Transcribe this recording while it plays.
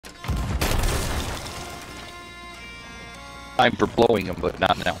time for blowing them, but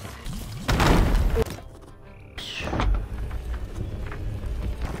not now.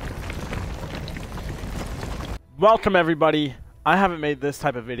 Welcome everybody. I haven't made this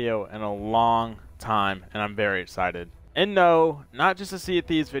type of video in a long time and I'm very excited. And no, not just a Sea of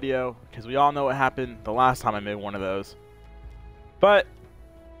Thieves video, because we all know what happened the last time I made one of those. But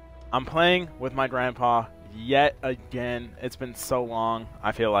I'm playing with my grandpa yet again. It's been so long.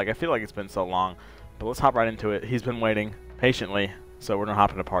 I feel like it's been so long. But let's hop right into it. He's been waiting patiently, so we're gonna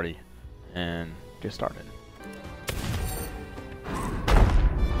hop in a party and get started.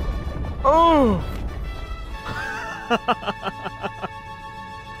 Oh!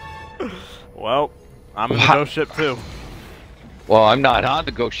 Well, I'm in the ghost ship too. Well, I'm not on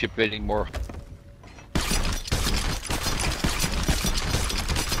the ghost ship anymore.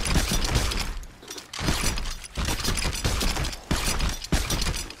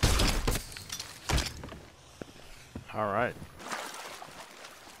 All right.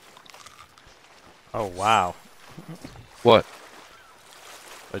 Oh wow. What?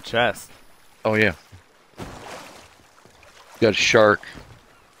 A chest. Oh yeah. Got a shark.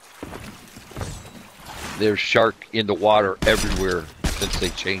 There's shark in the water everywhere since they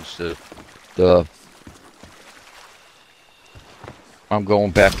changed the I'm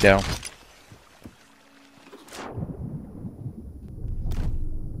going back down.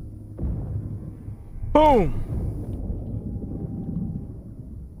 Boom!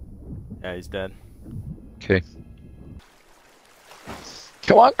 Yeah, he's dead. Okay.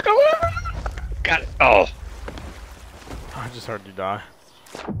 Come on, come on! Got it. Oh. I just heard you die.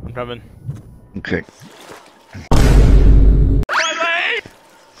 I'm coming. Okay.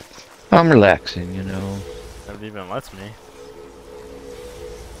 I'm relaxing, you know. That even lets me.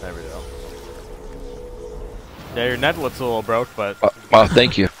 There we go. Yeah, your net looks a little broke, but... Well,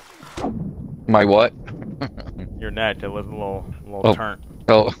 thank you. My what? Your net, it was a little turnt.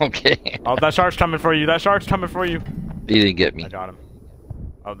 Oh, okay. Oh, that shark's coming for you. That shark's coming for you. He didn't get me. I got him.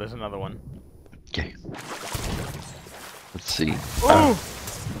 Oh, there's another one. Okay. Let's see. Ooh!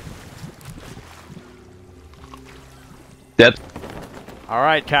 That. All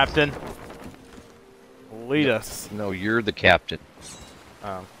right, Captain. Lead us. No, you're the captain.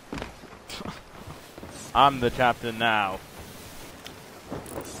 Oh. I'm the captain now.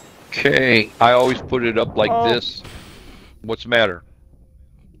 Okay, I always put it up like this. What's the matter?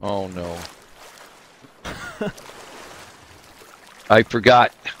 Oh no. I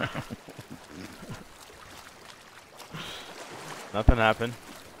forgot. Nothing happened.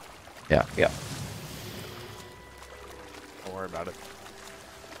 Yeah, yeah. Don't worry about it.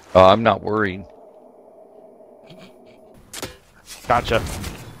 I'm not worrying. Gotcha.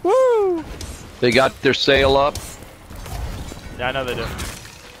 Woo! They got their sail up. Yeah, I know they do.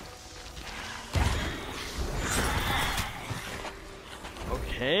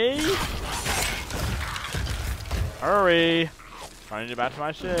 Okay. Hurry! Trying to get back to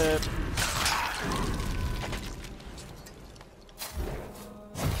my ship.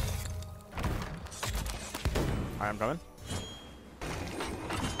 Alright, I'm coming.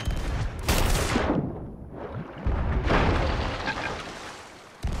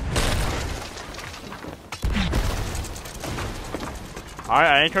 Alright,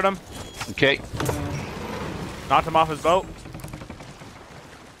 I anchored him. Okay. Knocked him off his boat.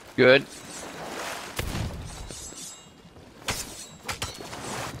 Good.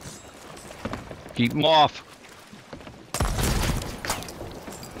 Keep him off.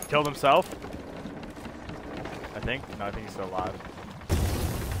 Killed himself. I think. No, I think he's still alive.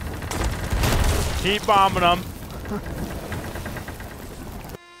 Keep bombing him.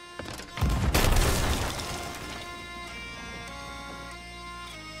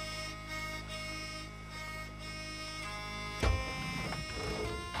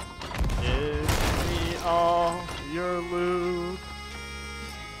 Give me all your loot.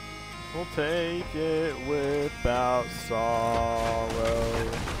 We'll take it without sorrow.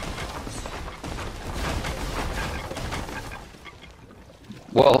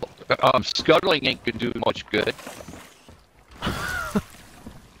 Well, scuttling ain't gonna do much good.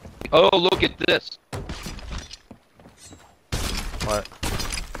 Oh, look at this. What?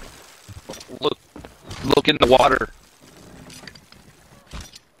 Look in the water.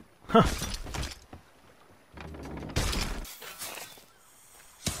 Huh.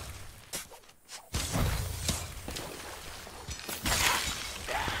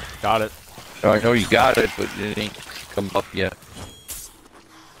 Got it. I know you got it, but it ain't come up yet.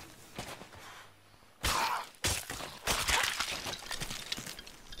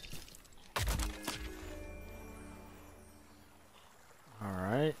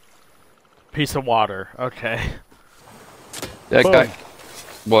 Alright. Piece of water. Okay. That Boom. guy.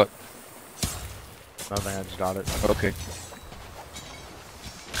 What? Nothing, I just got it. Okay.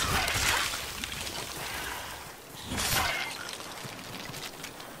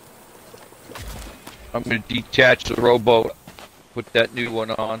 I'm gonna detach the rowboat. Put that new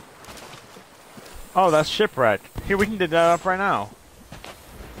one on. Oh, that's shipwreck. Here, we can dig that up right now.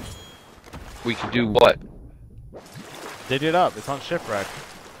 We can do what? Dig it up. It's on shipwreck.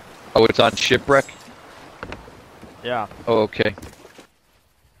 Oh, it's on shipwreck? Yeah. Oh, okay.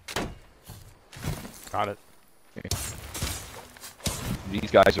 Got it. Okay. These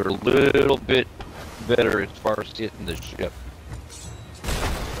guys are a little bit better as far as hitting the ship.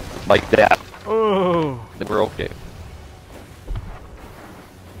 Like that. Ooh. Then we're okay.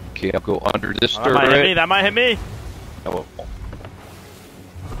 Okay, I'll go under this Oh, that might hit me. turret. That might hit me. Oh.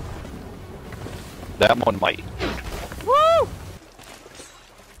 That one might. Woo!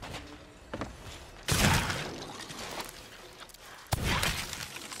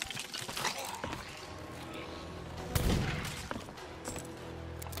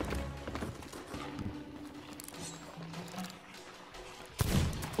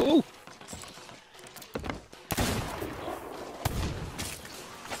 Ooh.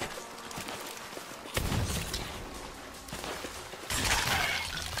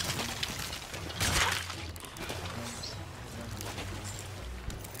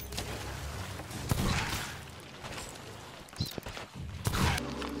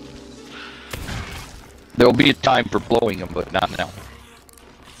 There'll be a time for blowing them, but not now.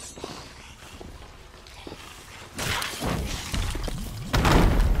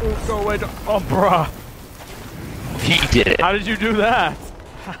 Ooh, go away. Oh, bruh. He did it. How did you do that?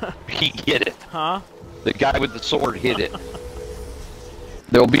 He hit it. Huh? The guy with the sword hit it.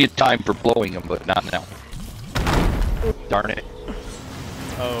 There'll be a time for blowing them, but not now. Darn it.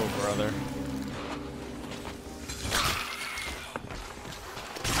 Oh, brother.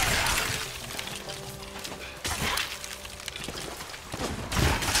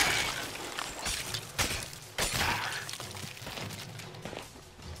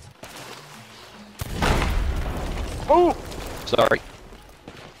 Oh! Sorry.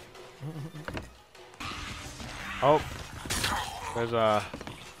 Oh. There's a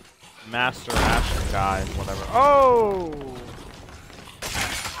master action guy, whatever. Oh!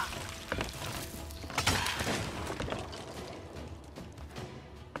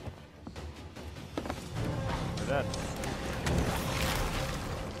 We're dead.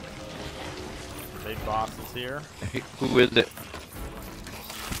 Big boss is here. Who is it?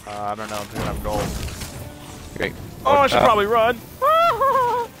 I don't know. I'm gonna have gold. Okay. Oh, I should probably run.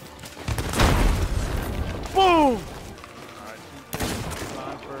 Boom! Alright,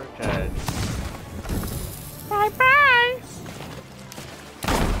 time for a catch. Bye-bye!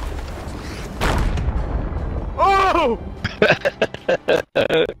 Oh!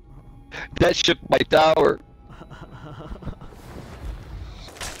 That shook my tower.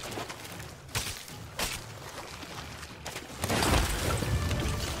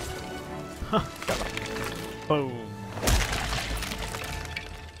 Boom.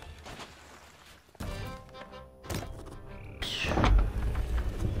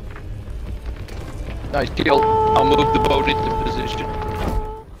 Nice kill. I'll move the boat into position.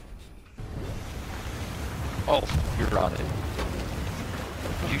 Oh, you're on it.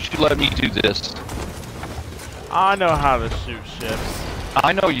 You should let me do this. I know how to shoot ships.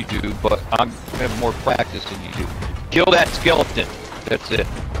 I know you do, but I have more practice than you do. Kill that skeleton. That's it.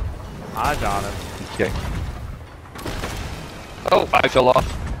 I got him. Okay. Oh, I fell off.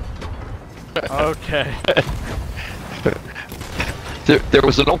 Okay. There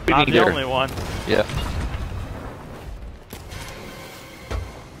was an opening Not the there. only one. Yeah.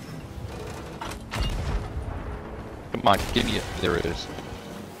 Come on, give me it. There it is.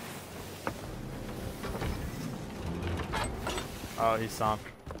 Oh, he sunk.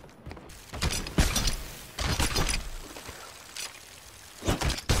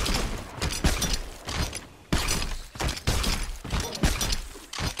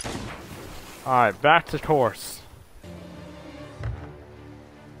 Alright, back to course.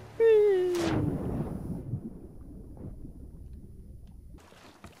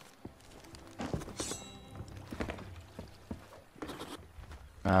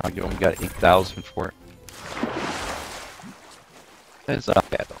 You only got 8,000 for it. That's not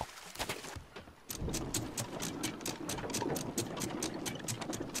bad though.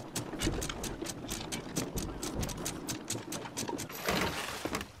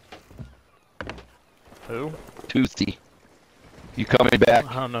 Who? Toothy. You coming back?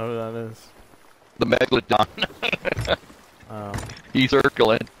 I don't know who that is. The Megalodon. Oh. He's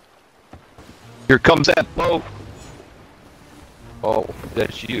circling. Here comes that boat. Oh,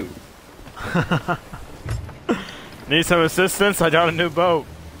 that's you. Need some assistance? I got a new boat.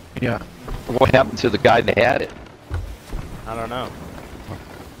 Yeah. What happened to the guy that had it? I don't know.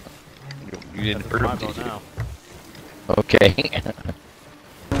 You didn't hurt him, did you? Now. Okay.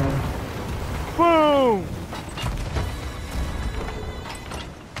 Boom!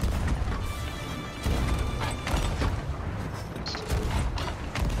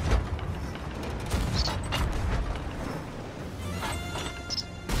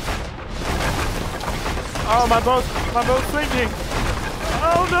 Oh, my boat's sinking!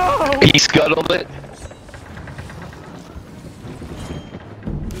 Oh no! He scuttled it.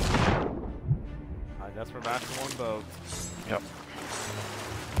 I guess we're back to one boat. Yep.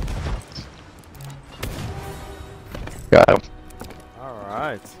 Got him.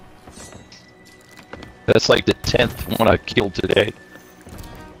 Alright. That's like the 10th one I killed today.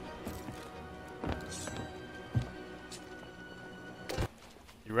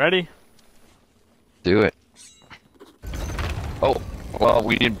 You ready? Do it. Oh, well,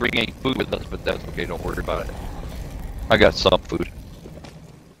 we didn't bring any food with us, but that's okay, don't worry about it. I got some food.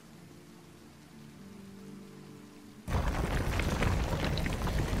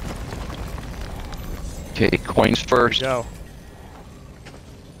 Okay, coins first. Go.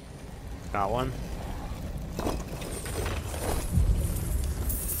 Got one.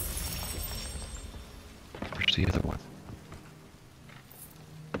 Where's the other one?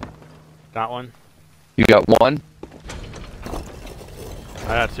 Got one. You got one?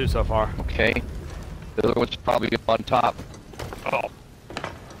 I got two so far. Okay. The other one's probably up on top. Oh.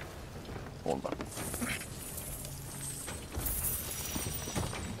 Hold on.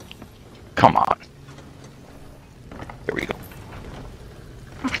 Come on. There we go.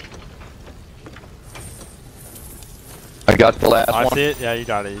 I got the last one. I see it. Yeah, you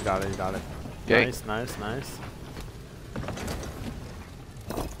got it. You got it. You got it. Okay. Nice, nice, nice.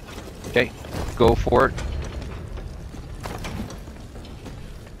 Okay. Go for it.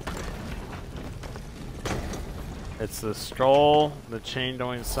 It's the stroll, the chain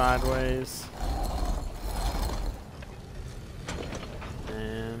going sideways,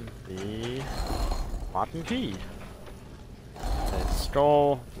 and the lock and key. Okay,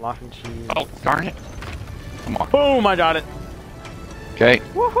 stroll, lock and key. Oh, darn it. Come on. Boom! I got it. Okay.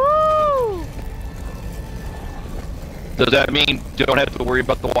 Woohoo! Does that mean you don't have to worry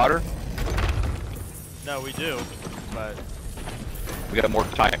about the water? No, we do, but We got more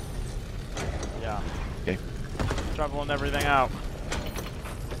time. yeah. Okay. Shoveling everything out.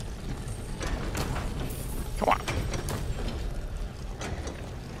 Come on.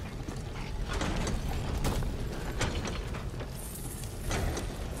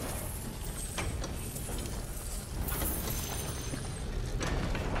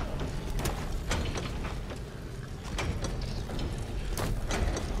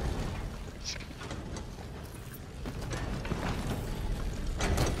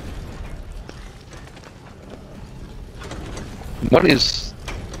 What is...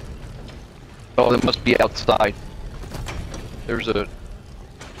 Oh, it must be outside. There's a...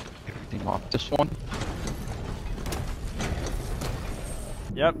 Everything off this one?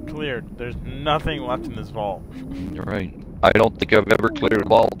 Yep, cleared. There's nothing left in this vault. You're right. I don't think I've ever cleared a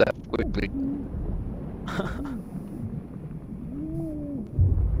vault that quickly.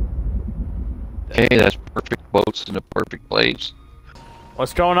 Okay, that's perfect boats in a perfect place.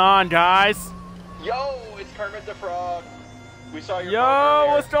 What's going on, guys? Yo, it's Kermit the Frog. We saw your Yo, phone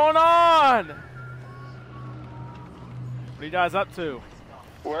earlier. what's going on? What are you guys up to?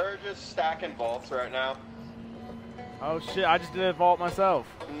 We're just stacking vaults right now. Oh shit, I just did a vault myself.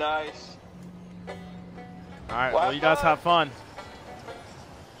 Nice. Alright, well you guys have fun.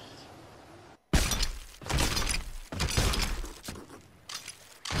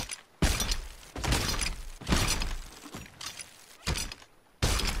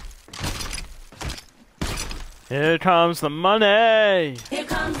 Here comes the money! Here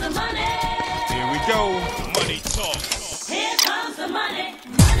comes the money. Here we go. Money talk. Here comes the money.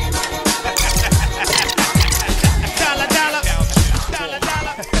 Money, money, money. Dollar, dollar. Dollar,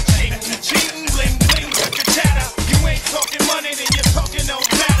 dollar. Cheating, cheating, bling, bling, chatter. You ain't talking money, then you're talking no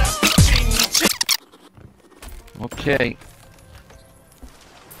matter. Cheating, cheating. Okay.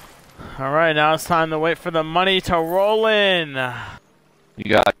 Alright, now it's time to wait for the money to roll in.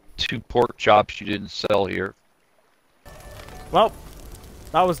 You got 2 pork chops you didn't sell here. Well,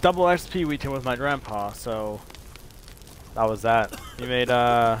 that was double XP weekend with my grandpa, so that was that. He made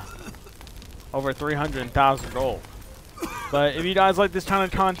over 300,000 gold. But if you guys like this kind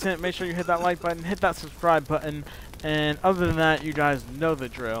of content, make sure you hit that like button, hit that subscribe button, and other than that, you guys know the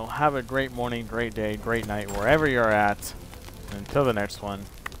drill. Have a great morning, great day, great night, wherever you're at. And until the next one,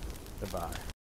 goodbye.